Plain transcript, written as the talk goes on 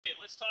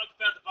let's talk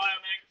about the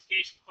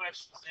biomagnification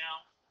questions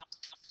now.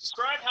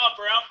 Describe how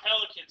brown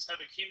pelicans have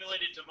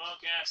accumulated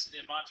domoic acid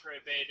in Monterey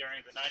Bay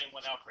during the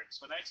 91 outbreak.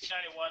 So in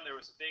 1991, there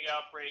was a big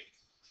outbreak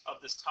of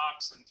this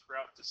toxin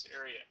throughout this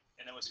area,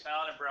 and it was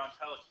found in brown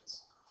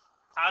pelicans.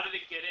 How did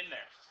it get in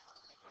there?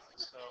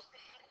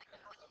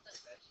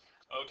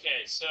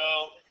 Okay,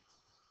 so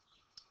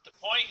the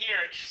point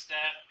here is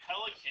that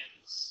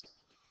pelicans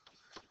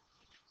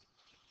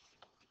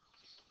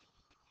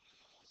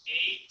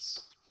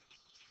ate.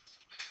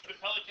 What do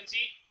pelicans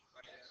eat?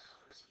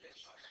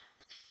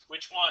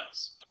 Which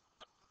ones?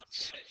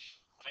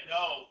 I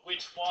know.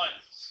 Which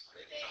ones?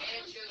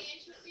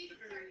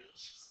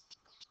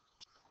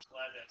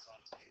 Glad that's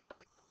on tape.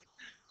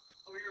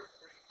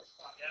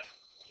 Yep.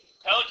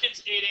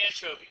 Pelicans ate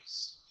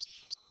anchovies.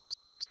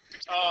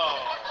 Oh.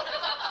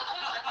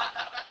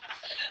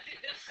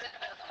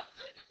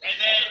 And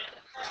then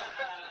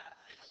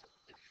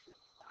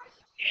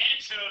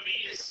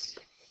anchovies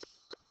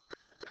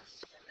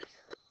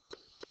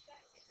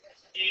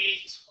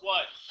ate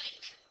what?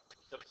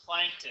 The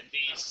plankton,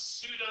 the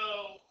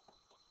pseudonychia.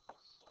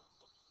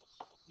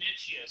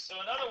 So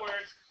in other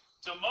words,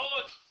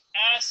 domoic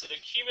acid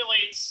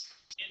accumulates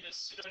in the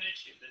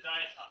pseudonychia, the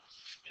diatom.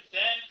 It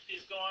then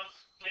is gone,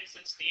 for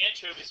instance, the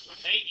anchovies when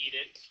they eat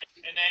it,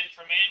 and then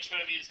from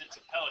anchovies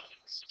into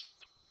pelicans.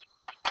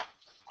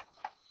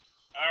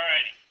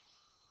 Alrighty.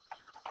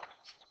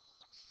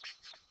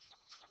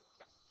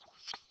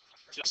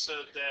 Just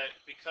so that,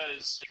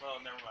 because,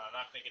 well, never mind,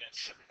 I'm not thinking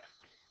it's everything.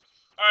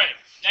 Alright,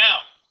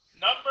 now,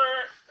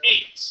 number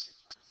 8.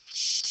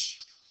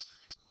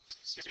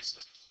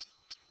 Seriously.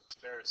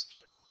 Embarrassing.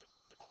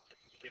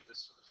 Give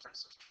this to the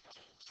person.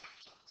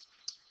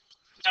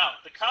 Now,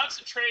 the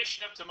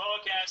concentration of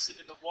domoic acid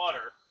in the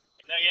water,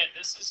 and again,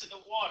 this is in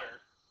the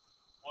water,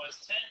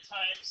 was 10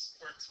 times,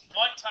 or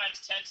 1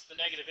 times 10 to the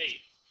negative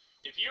 8.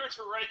 If you were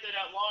to write that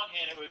out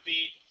longhand, it would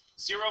be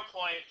 0.000000001.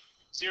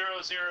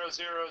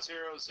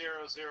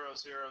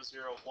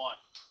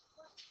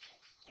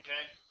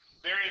 Okay?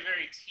 Very,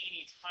 very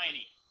teeny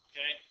tiny.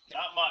 Okay?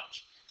 Not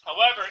much.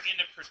 However, in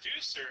the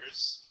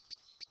producers,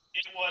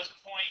 it was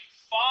 0.5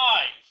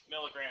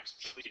 milligrams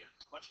per liter.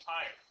 Much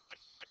higher.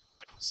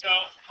 So,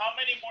 how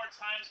many more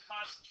times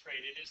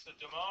concentrated is the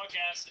domoic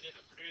acid in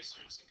the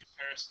producers in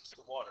comparison to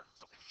the water?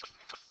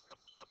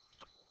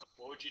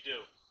 What would you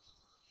do?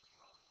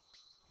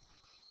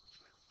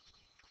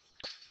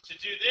 To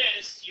do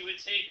this, you would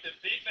take the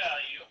big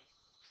value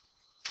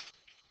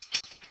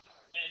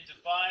and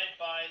divide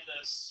by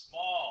the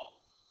small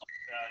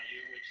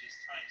value, which is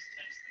times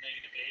 10 to the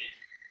negative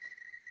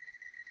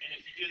 8. And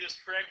if you do this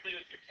correctly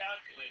with your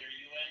calculator,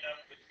 you end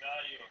up with a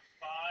value of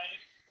 5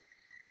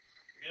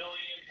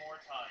 billion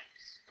more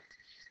times.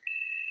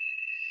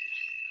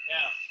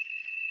 Now,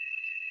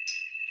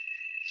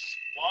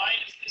 why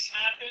does this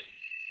happen?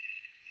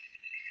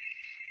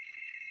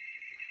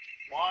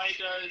 Why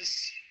does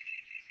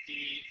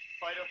the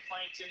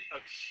phytoplankton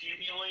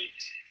accumulate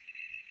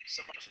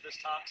so much of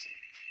this toxin?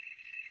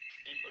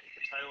 And look at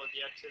the title of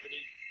the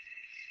activity.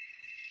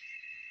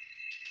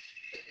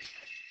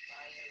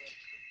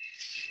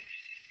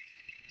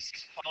 This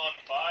is called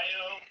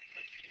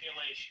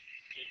bioaccumulation.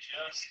 It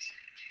just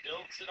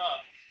builds it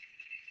up.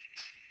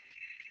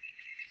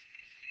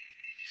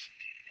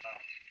 Wow.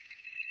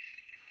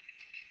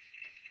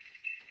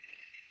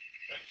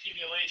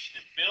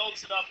 Accumulation, it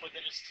builds it up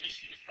within its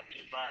tissues from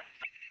the environment.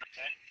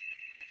 Okay?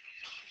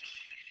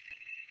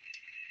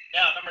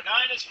 Now, number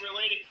 9 is a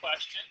related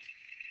question.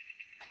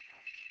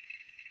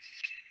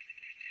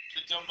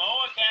 The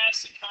domoic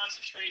acid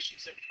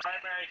concentrations in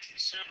primary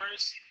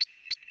consumers,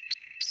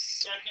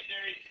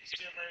 secondary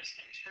consumers,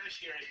 and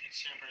tertiary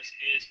consumers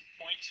is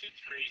 0.23,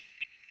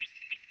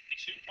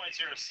 2.07,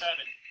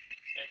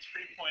 and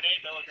 3.8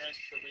 milligrams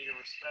per liter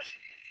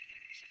respectively.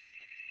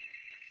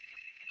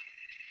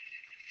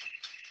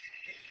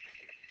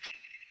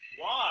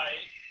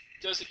 Why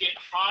does it get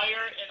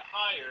higher and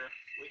higher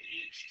with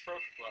each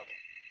trophic level?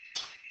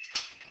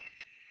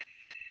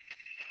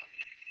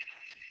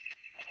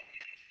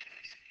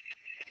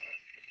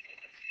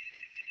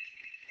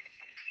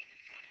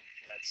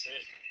 That's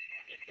it.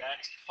 And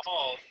that's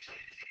called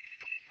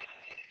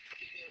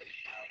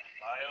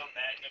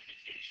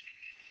biomagnification.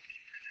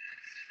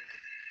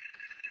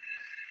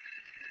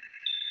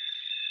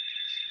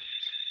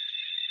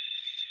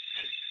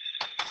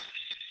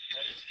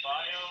 That is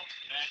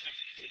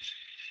biomagnification.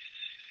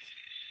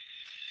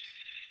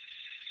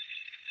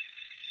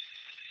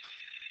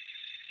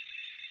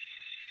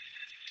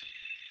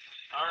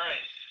 All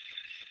right.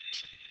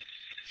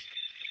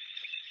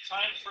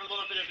 Time for a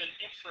little bit of an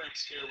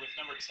inference here with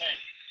number 10.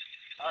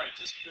 All right,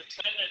 just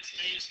pretend that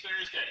today is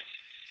Thursday.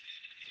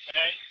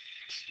 Okay?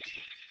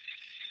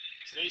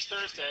 Today's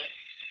Thursday.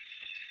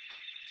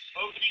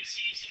 Opening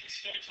season is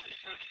scheduled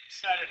for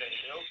Saturday.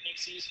 The opening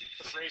season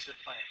for razor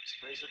clams.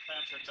 Razor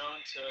clams are known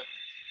to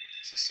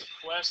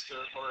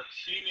sequester or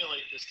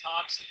accumulate this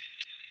toxin.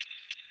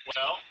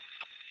 Well,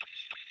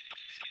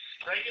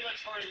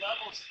 regulatory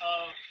levels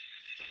of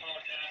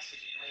domoic acid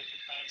in razor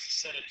clams is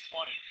set at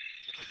 20.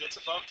 If it gets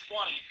above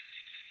 20,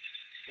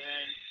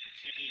 then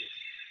you need it.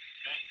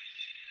 Okay?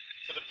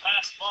 For the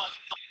past month,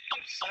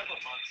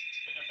 several months,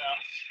 it's been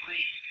about 3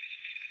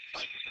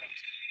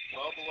 micrograms,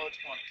 well below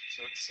 20,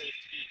 so it's safe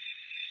to eat.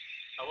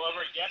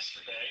 However,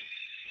 yesterday,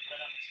 it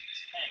went up to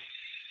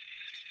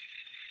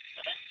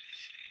 10. Okay?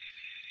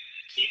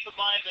 Keep in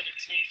mind that it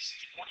takes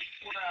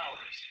 24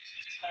 hours to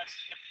test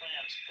the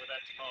plants for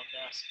that demonic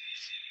acid.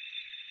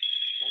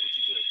 What would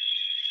you do?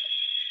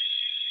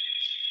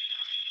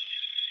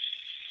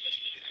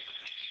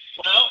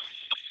 Well,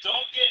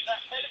 don't get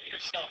ahead of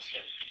yourself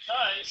yet,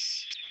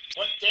 because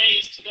what day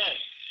is today?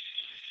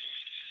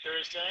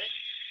 Thursday.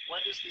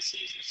 When does the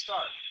season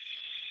start?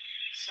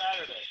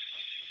 Saturday.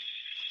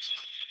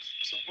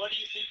 So what do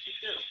you think you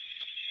do?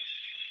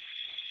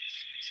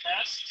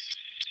 Test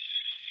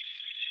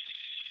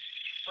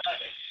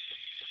Friday.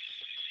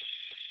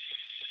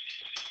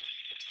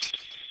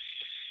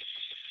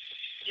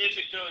 If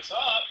it goes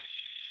up,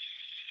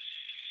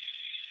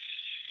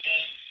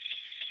 then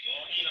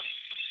don't eat them.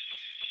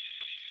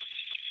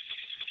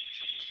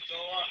 Go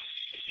up.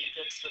 Maybe it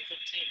gets to 15.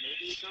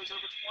 Maybe it goes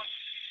over 20.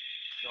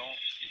 Don't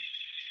eat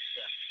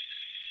them.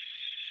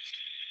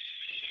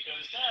 If it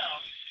goes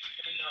down,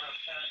 then they're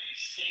apparently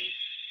safe,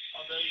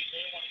 although you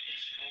may want to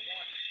issue a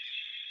warning.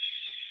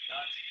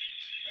 Not to eat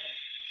too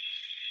many.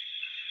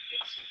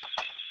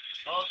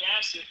 Demonic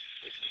acid,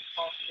 if we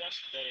talked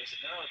yesterday, is a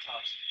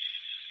neurotoxin.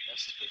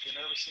 Messes with your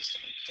nervous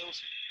system and kills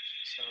you.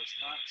 So it's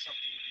not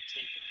something to be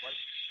taken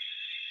lightly.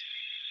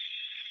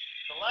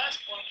 The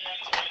last one we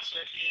have to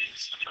answer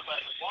is,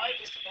 why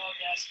does demonic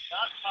acid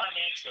not harm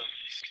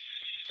anchovies?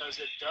 Because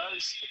it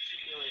does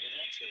accumulate in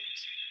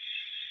anchovies.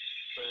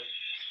 But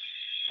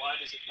why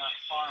does it not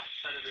harm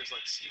predators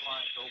like sea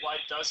lions? Or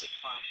why does it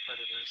harm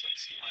predators like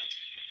sea lions?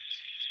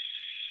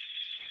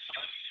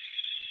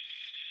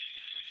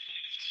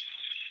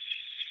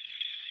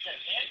 Yeah,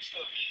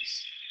 anchovies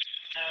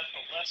have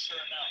a lesser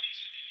amount.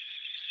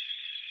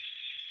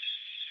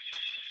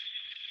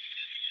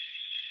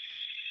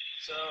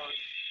 So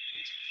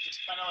it's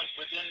kind of like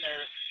within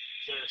their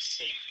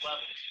safe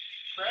levels.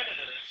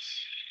 Predators,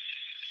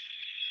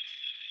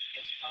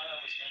 as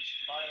Connor was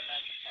mentioned,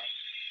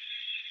 biomagnification.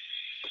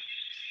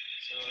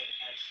 So it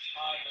has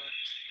higher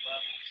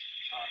levels of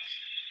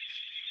toxin.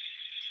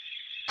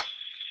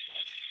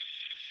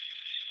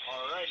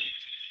 Alrighty,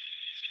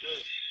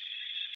 good.